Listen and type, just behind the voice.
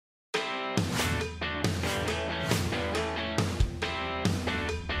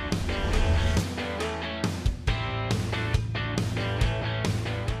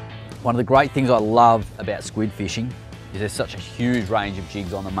One of the great things I love about squid fishing is there's such a huge range of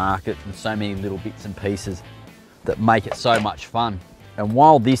jigs on the market and so many little bits and pieces that make it so much fun. And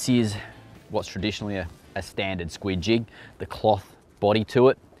while this is what's traditionally a standard squid jig, the cloth body to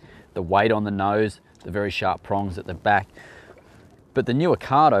it, the weight on the nose, the very sharp prongs at the back, but the new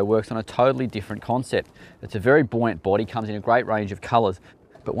Ocado works on a totally different concept. It's a very buoyant body, comes in a great range of colours,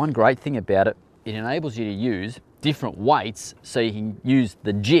 but one great thing about it, it enables you to use different weights so you can use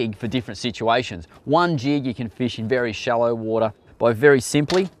the jig for different situations. One jig you can fish in very shallow water by very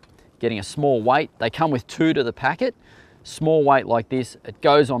simply getting a small weight. They come with 2 to the packet. Small weight like this, it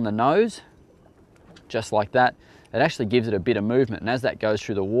goes on the nose, just like that. It actually gives it a bit of movement, and as that goes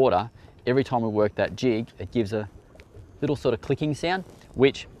through the water, every time we work that jig, it gives a little sort of clicking sound,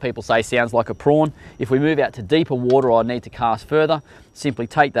 which people say sounds like a prawn. If we move out to deeper water, I need to cast further, simply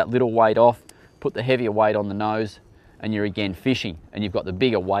take that little weight off, put the heavier weight on the nose, and you're again fishing, and you've got the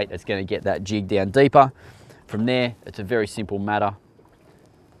bigger weight that's going to get that jig down deeper. From there, it's a very simple matter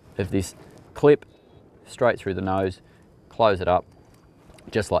of this clip straight through the nose, close it up,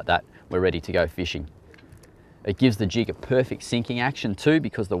 just like that, we're ready to go fishing. It gives the jig a perfect sinking action too,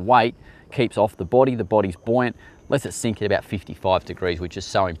 because the weight keeps off the body's buoyant, lets it sink at about 55 degrees, which is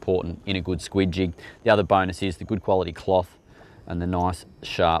so important in a good squid jig. The other bonus is the good quality cloth and the nice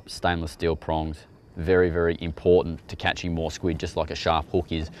sharp stainless steel prongs. Very, very important to catching more squid, just like a sharp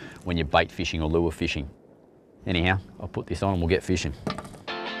hook is when you're bait fishing or lure fishing. Anyhow, I'll put this on and we'll get fishing.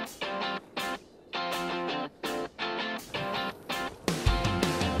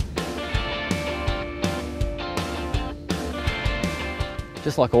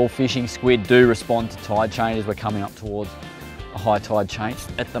 Just like all fishing, squid do respond to tide changes. We're coming up towards a high tide change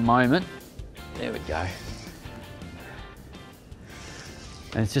at the moment. There we go.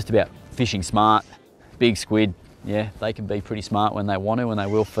 And it's just about fishing smart. Big squid, yeah, they can be pretty smart when they want to, and they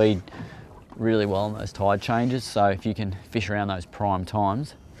will feed really well on those tide changes. So if you can fish around those prime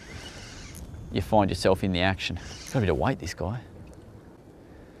times, you find yourself in the action. Got a bit of weight, this guy.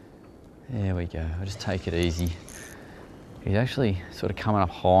 There we go, I'll just take it easy. He's actually sort of coming up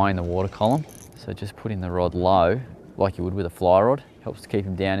high in the water column. So just putting the rod low, like you would with a fly rod, helps to keep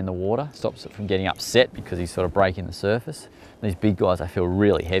him down in the water, stops it from getting upset because he's sort of breaking the surface. These big guys, they feel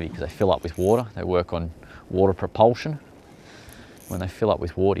really heavy because they fill up with water. They work on water propulsion. When they fill up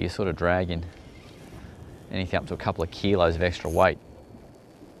with water, you're sort of dragging anything up to a couple of kilos of extra weight.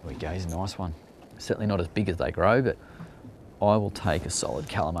 There we go, he's a nice one. Certainly not as big as they grow, but I will take a solid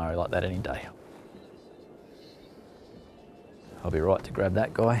calamari like that any day. I'll be right to grab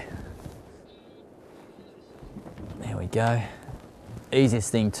that guy. There we go.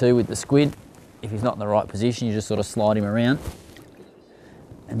 Easiest thing too with the squid, if he's not in the right position, you just sort of slide him around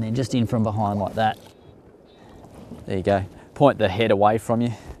and then just in from behind like that. There you go. Point the head away from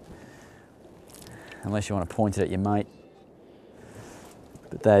you, unless you want to point it at your mate.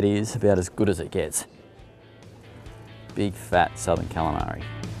 But that is about as good as it gets. Big fat southern calamari.